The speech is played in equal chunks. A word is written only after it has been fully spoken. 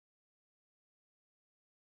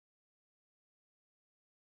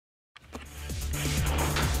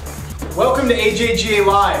Welcome to AJGA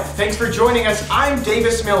Live. Thanks for joining us. I'm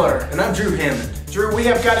Davis Miller. And I'm Drew Hammond. Drew, we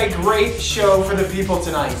have got a great show for the people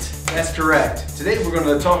tonight. That's correct. Today we're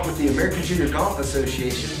going to talk with the American Junior Golf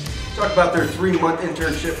Association. Talk about their 3-month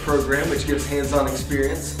internship program, which gives hands-on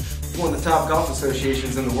experience. It's one of the top golf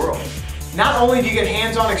associations in the world. Not only do you get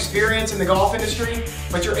hands-on experience in the golf industry,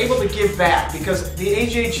 but you're able to give back because the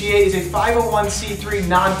AJGA is a 501c3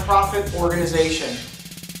 nonprofit organization.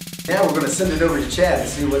 Now we're going to send it over to Chad to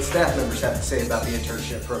see what staff members have to say about the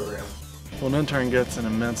internship program. Well, an intern gets an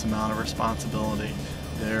immense amount of responsibility.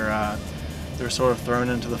 They're sort of thrown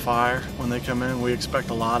into the fire when they come in. We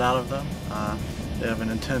expect a lot out of them. They have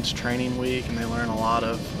an intense training week, and they learn a lot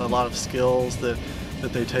of skills that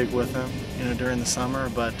they take with them, during the summer.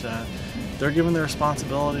 But they're given the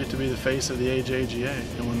responsibility to be the face of the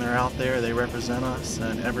AJGA, and when they're out there, they represent us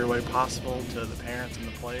in every way possible to the parents and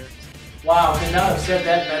the players. Wow, could not have said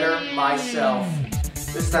that better myself.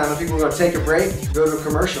 This time I think we're going to take a break, go to a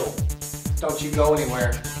commercial. Don't you go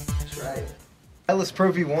anywhere. That's right. Atlas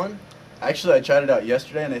Pro V1? Actually, I tried it out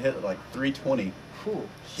yesterday and it hit like 320. Whew,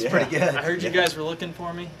 it's pretty good. I heard you guys were looking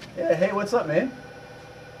for me. Yeah, hey, what's up, man?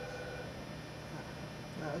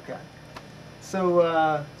 Okay.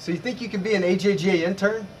 So you think you can be an AJGA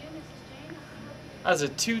intern? I was a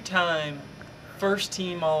 2-time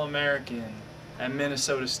first-team All-American at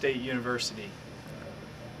Minnesota State University.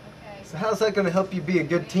 So how's that going to help you be a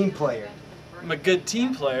good team player? I'm a good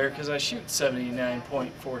team player because I shoot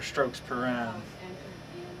 79.4 strokes per round.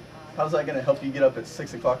 How's that going to help you get up at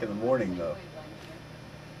 6 o'clock in the morning, though?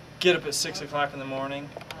 Get up at 6 o'clock in the morning.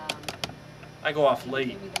 I go off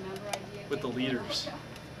late with the leaders.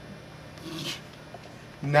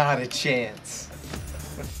 Not a chance.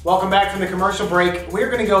 Welcome back from the commercial break.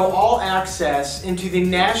 We're going to go all access into the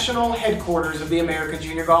national headquarters of the American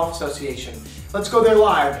Junior Golf Association. Let's go there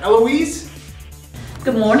live. Eloise?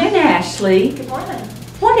 Good morning, Ashley. Good morning.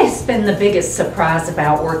 What has been the biggest surprise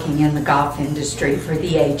about working in the golf industry for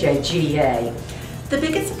the AJGA? The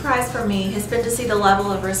biggest surprise for me has been to see the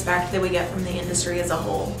level of respect that we get from the industry as a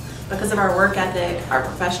whole. Because of our work ethic, our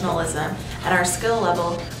professionalism, and our skill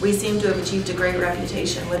level, we seem to have achieved a great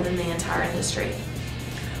reputation within the entire industry.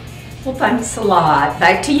 Well, thanks a lot.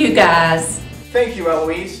 Back to you guys. Thank you,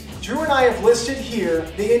 Eloise. Drew and I have listed here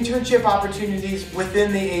the internship opportunities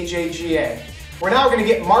within the AJGA. We're now going to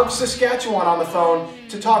get Mark Saskatchewan on the phone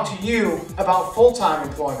to talk to you about full-time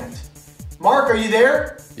employment. Mark, are you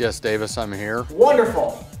there? Yes, Davis, I'm here.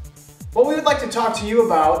 Wonderful. What we would like to talk to you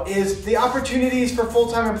about is the opportunities for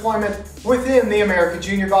full-time employment within the American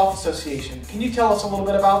Junior Golf Association. Can you tell us a little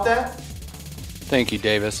bit about that? Thank you,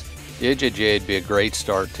 Davis. The AJGA would be a great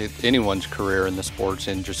start to anyone's career in the sports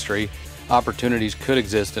industry. Opportunities could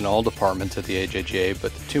exist in all departments at the AJGA,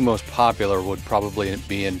 but the two most popular would probably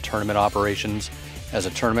be in tournament operations as a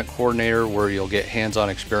tournament coordinator, where you'll get hands-on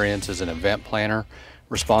experience as an event planner,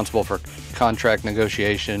 responsible for contract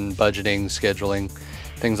negotiation, budgeting, scheduling,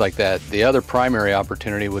 things like that. The other primary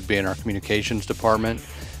opportunity would be in our communications department.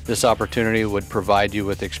 This opportunity would provide you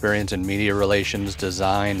with experience in media relations,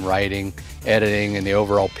 design, writing, editing, and the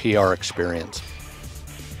overall PR experience.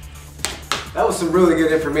 That was some really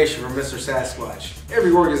good information from Mr. Sasquatch.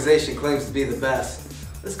 Every organization claims to be the best.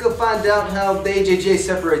 Let's go find out how the AJGA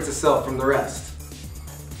separates itself from the rest.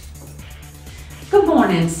 Good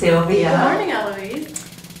morning, Sylvia. Good morning, Eloise.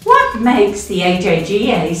 What makes the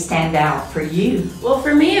AJGA stand out for you? Well,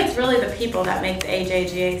 for me, it's really the people that make the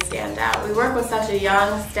AJGA stand out. We work with such a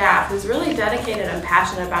young staff who's really dedicated and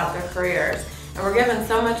passionate about their careers, and we're given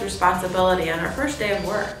so much responsibility on our first day of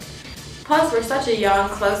work. Plus, we're such a young,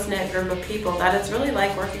 close-knit group of people that it's really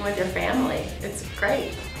like working with your family. It's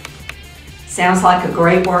great. Sounds like a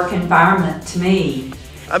great work environment to me.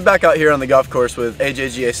 I'm back out here on the golf course with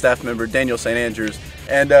AJGA staff member Daniel St. Andrews.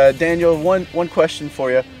 And Daniel, one question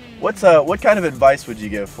for you. What kind of advice would you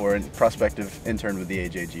give for a prospective intern with the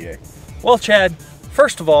AJGA? Well, Chad,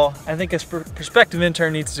 first of all, I think a prospective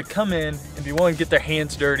intern needs to come in and be willing to get their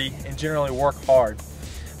hands dirty and generally work hard.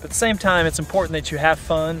 But at the same time, it's important that you have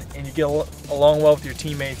fun and you get along well with your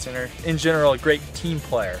teammates and are, in general, a great team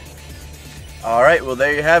player. All right, well,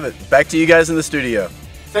 there you have it. Back to you guys in the studio.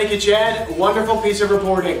 Thank you, Chad. Wonderful piece of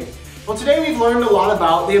reporting. Well, today we've learned a lot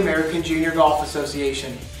about the American Junior Golf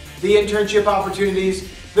Association, the internship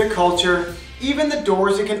opportunities, the culture, even the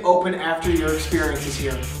doors it can open after your experiences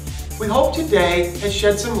here. We hope today has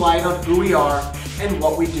shed some light on who we are and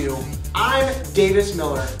what we do. I'm Davis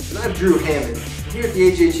Miller. And I'm Drew Hammond. Here at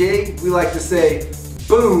the AJGA, we like to say,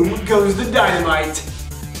 boom goes the dynamite.